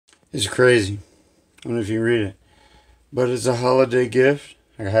It's crazy. I don't know if you can read it, but it's a holiday gift.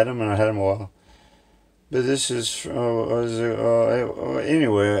 I had them and I had them a while. But this is anyway.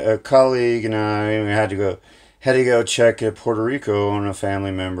 A colleague and I had to go check at Puerto Rico on a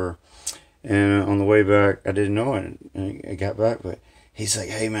family member, and on the way back, I didn't know it. And I got back, but he's like,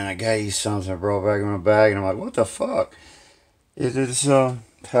 "Hey man, I got you something. I brought back in my bag," and I'm like, "What the fuck?" It's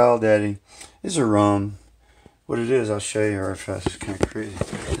Pal Daddy. It's a rum. What it is, I'll show you right fast. It's kind of crazy.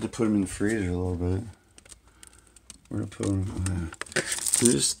 I had to put them in the freezer a little bit. Where to put them? I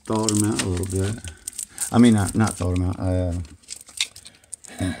just thawed them out a little bit. I mean, not thawed them out. Put them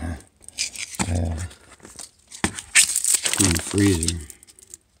in the freezer.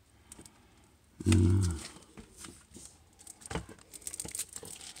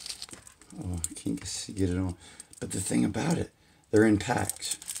 I can't get it on. But the thing about it, they're in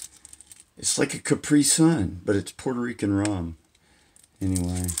packs. It's like a Capri Sun, but it's Puerto Rican rum.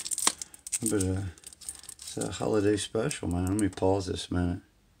 Anyway, but it's a holiday special, man. Let me pause this a minute.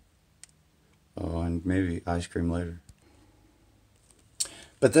 Oh, and maybe ice cream later.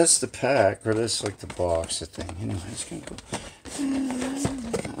 But that's the pack, or that's like the box, the thing. Anyway, it's gonna go.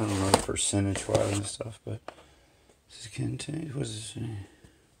 I don't know the percentage wise and stuff, but this contains. What does it say?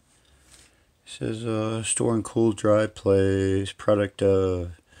 It says store in cool, dry place. Product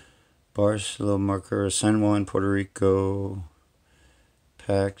of Barcelona marker, San Juan, Puerto Rico.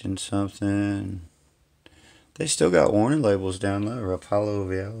 Packed in something. They still got warning labels down there. A Palo,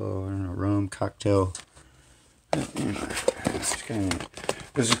 Viejo, and a rum cocktail. It's kind of,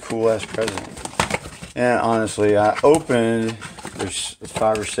 this is a cool ass present. And honestly, I opened. There's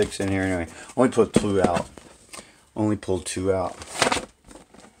 5 or 6 in here anyway. Only pulled 2 out. Only pulled 2 out.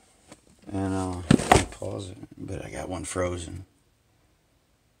 And I'll pause it, but I got one frozen.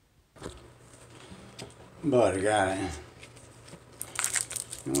 But I got it.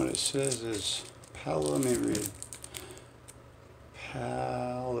 And what it says is Palo. Let me read.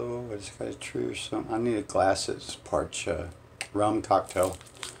 Palo. It's got a tree or something. I need glasses. Parch rum cocktail.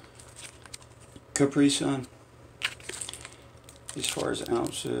 Capri Sun. As far as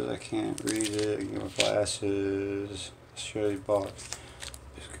ounces, I can't read it. I can get my glasses. I'll show you the box.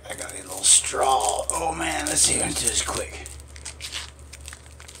 I got a little straw. Oh man, let's see. Let's do this quick.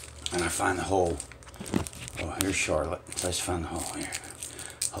 And I find the hole. Oh, here's Charlotte. Let's find the hole here.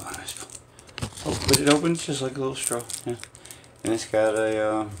 Hold on. Oh, but it opens just like a little straw. Yeah. And it's got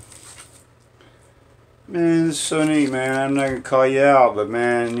a, man, it's so neat, man. I'm not going to call you out, but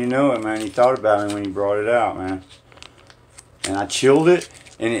man, you know it, man. You thought about me when you brought it out, man. And I chilled it,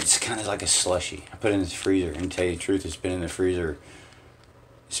 and it's kind of like a slushy. I put it in the freezer, and to tell you the truth, it's been in the freezer.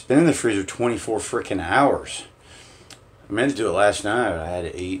 It's been in the freezer 24 freaking hours. I meant to do it last night, but I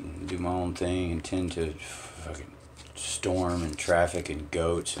had to eat and do my own thing and tend to fucking storm and traffic and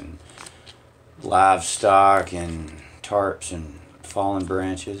goats and livestock and tarps and fallen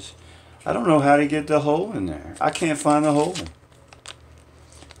branches. I don't know how to get the hole in there. I can't find the hole.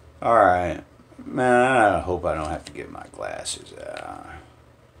 Alright. Man, I hope I don't have to get my glasses out.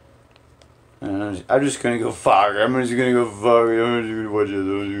 I'm just gonna go fuck. I'm just gonna go fuck. I'm just gonna watch it.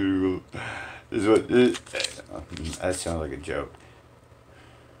 I'm just gonna go. This is what this, that sounds like a joke.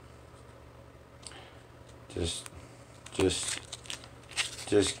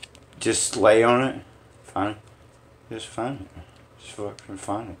 Just lay on it. Find it. Just find it. Just fucking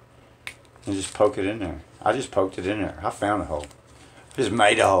find it. And just poke it in there. I just poked it in there. I found a hole. Just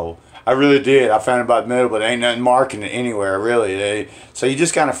made a hole. I really did. I found it about the middle, but there ain't nothing marking it anywhere, really. So you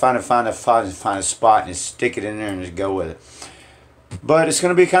just kind of find a spot and just stick it in there and just go with it. But it's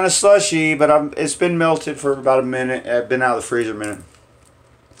going to be kind of slushy, but it's been melted for about a minute. It's been out of the freezer a minute.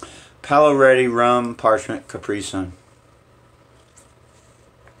 Palo Ready Rum Parchment Capri Sun.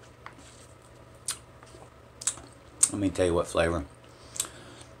 Let me tell you what flavor.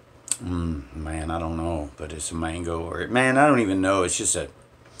 Man, I don't know, but it's a mango or man, I don't even know. It's just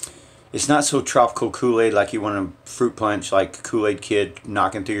it's not so tropical Kool-Aid like you want a fruit punch like Kool-Aid Kid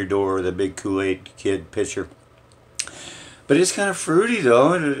knocking through your door with a big Kool-Aid Kid pitcher. But it's kind of fruity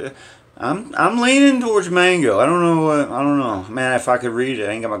though. I'm leaning towards mango. I don't know. Man, if I could read it,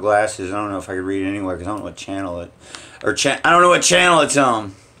 I ain't got my glasses. I don't know if I could read it anywhere because I don't know what channel it I don't know what channel it's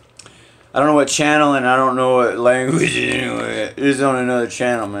on. I don't know what channel and I don't know what language anyway. It's on another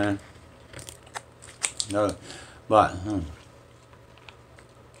channel, man. No, but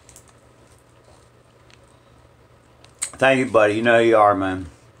thank you, buddy. You know who you are, man.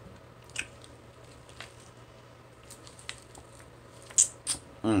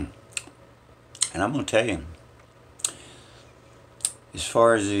 And I'm gonna tell you, as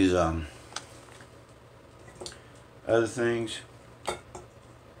far as these other things,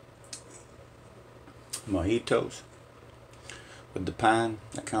 mojitos with the pine.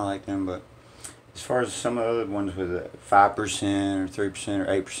 I kind of like them, but as far as some of the other ones with 5% or 3% or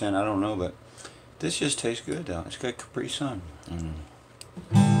 8%, I don't know, but this just tastes good though. It's got Capri Sun.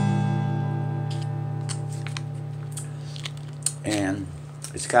 And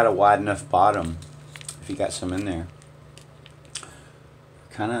it's got a wide enough bottom if you got some in there.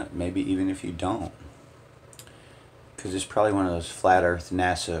 Kind of, maybe even if you don't. Because it's probably one of those flat earth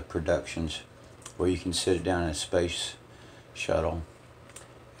NASA productions where you can sit it down in a space shuttle.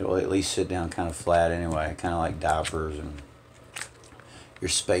 It'll at least sit down kind of flat anyway, kind of like diapers and your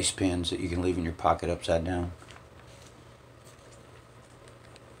space pins that you can leave in your pocket upside down.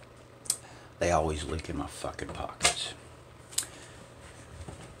 They always leak in my fucking pockets.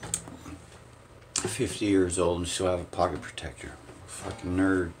 50 years old and still have a pocket protector. Fucking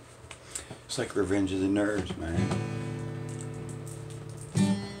nerd. It's like Revenge of the Nerds, man.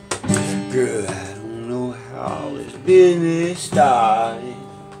 Girl, I don't know how this business started.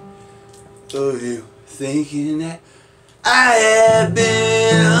 Of you thinking that I have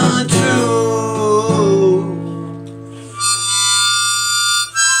been untrue.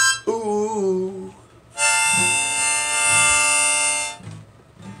 Ooh.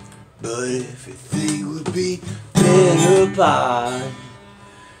 But everything would be better apart.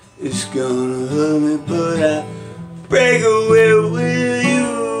 It's gonna hurt me, but I break away with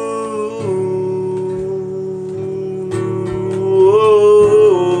you.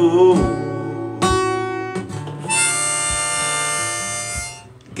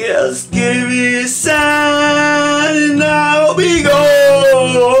 Just give me a sign and I'll be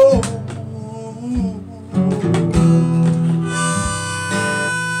gone.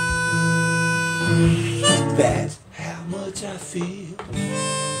 That's how much I feel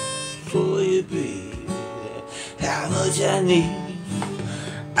for you, baby. How much I need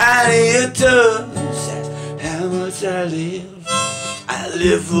your touch. That's how much I live. I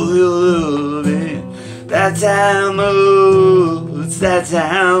live for your loving. That's how much. That's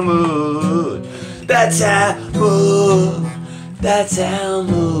how much. That's how much. That's how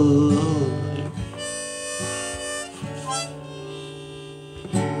much.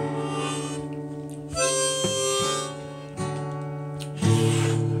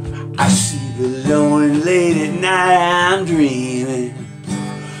 I sleep alone and late at night I'm dreaming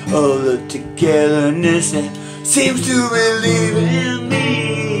of the togetherness that seems to be leaving me.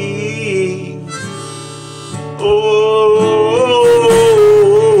 Oh,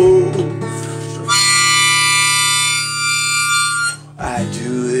 I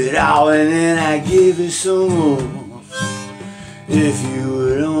do it all and then I give it some more. If you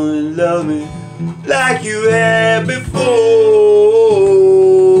would only love me like you had before.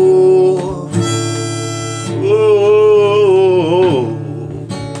 Oh,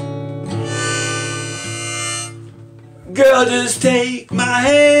 girl, just take my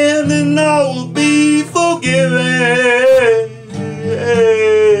hand and I will be forgiven.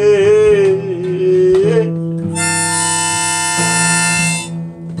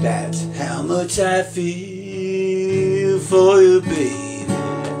 That's how much I feel for you, baby.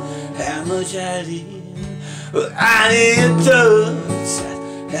 How much I live. I need your touch.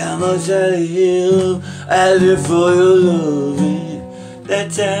 How much I live for your loving.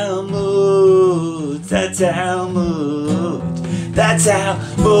 That's how much. That's how much. That's how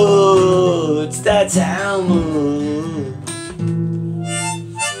much. That's how much.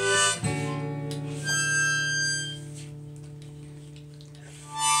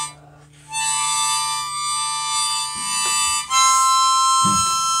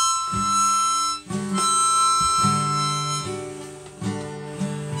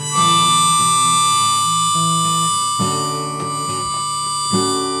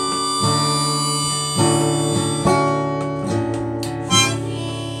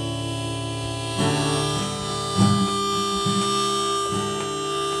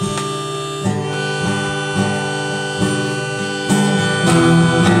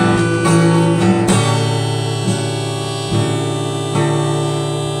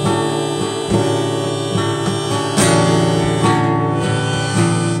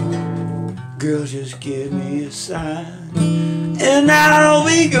 Girl, just give me a sign and I'll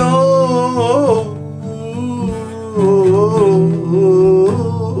be gone.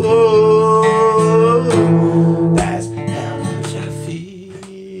 That's how much I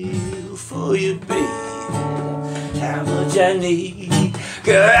feel for you, baby. How much I need.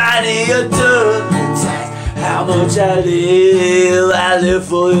 Girl, I need your touch. That's how much I live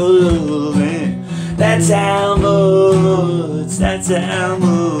for your loving. That's how much. That's how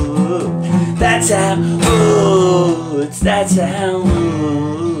much. That's how much. That's how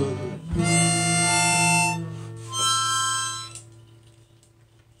much.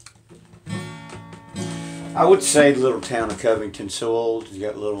 I would say the little town of Covington's so old. You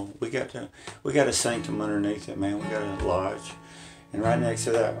got we got a sanctum underneath it, man. We got a lodge, and right next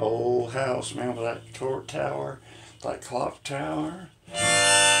to that old house, man, with that tower, that clock tower,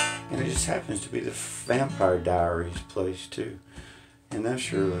 and it just happens to be the Vampire Diaries place too, and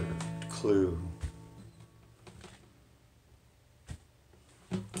that's your clue.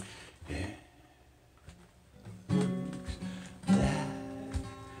 Yeah.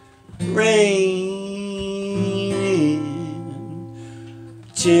 Rain,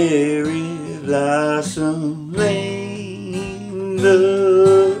 cherry blossom lane,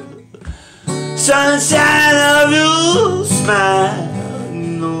 the sunshine of your smile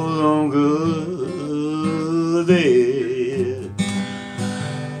no longer there.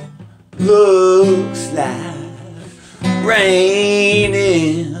 Looks like rain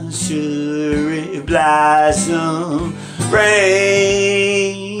in cherry blossom rain.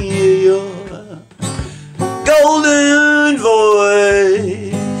 Golden voice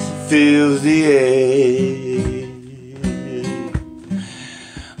fills the air.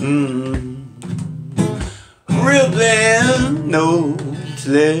 Rippling notes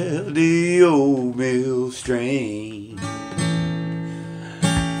left the old mill strain.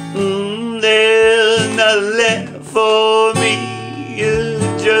 There's nothing left for me,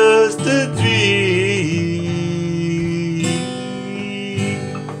 it's just a dream.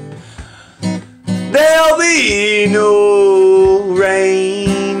 There'll be no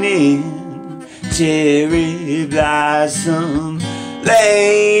rain in cherry blossom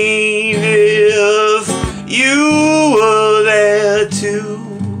lane if you were there to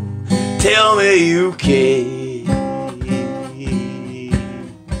tell me you care.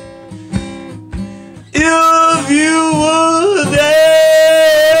 If you were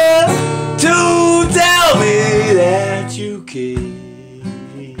there to tell me that you care.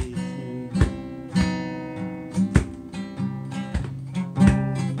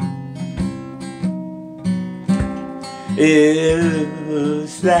 It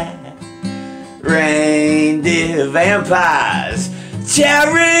looks like reindeer vampires,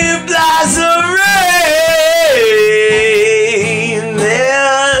 cherry blossom rain,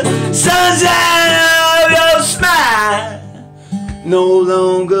 the sunshine of your smile no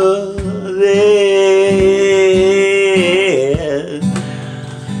longer there.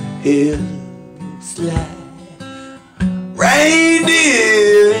 It looks like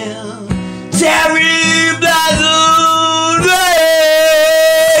reindeer and cherry blossom.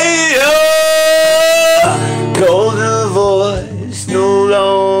 Golden voice no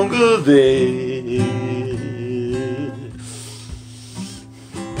longer there.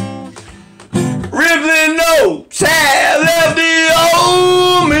 Rippling notes have left the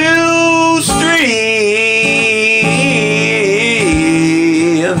old mill stream.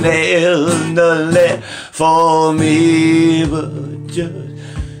 There's nothing left for me but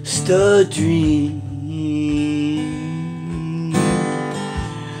just a dream.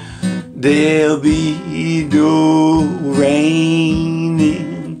 There'll be no rain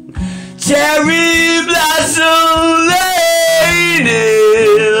in cherry blossom lane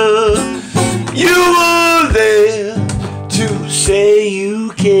if you were there to say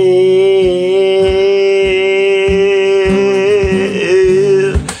you care.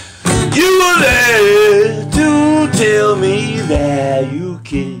 You were there to tell me that you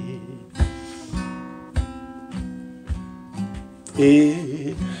care.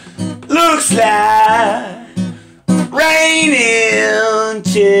 It looks like rain in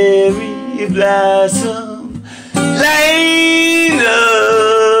cherry blossom lane,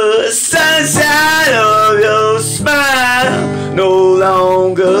 the sunshine of your smile no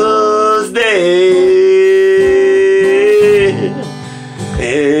longer there.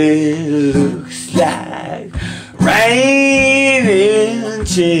 It looks like rain in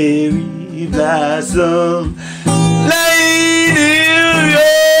cherry blossom lane,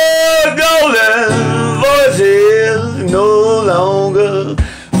 your golden voices no longer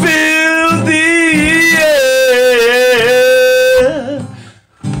fill the air.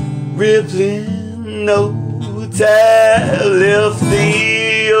 Rippling notes have left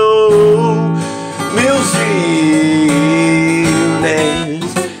the old mill stream.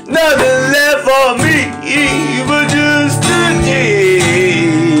 There's nothing left for me but just a dream.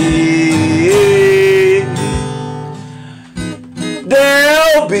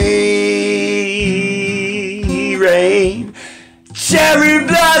 There'll be rain, cherry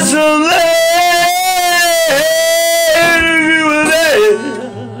blossom lane. If you were there,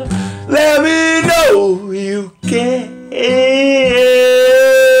 let me know you care.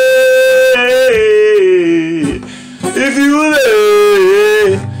 If you were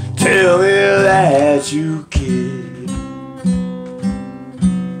there, tell me that you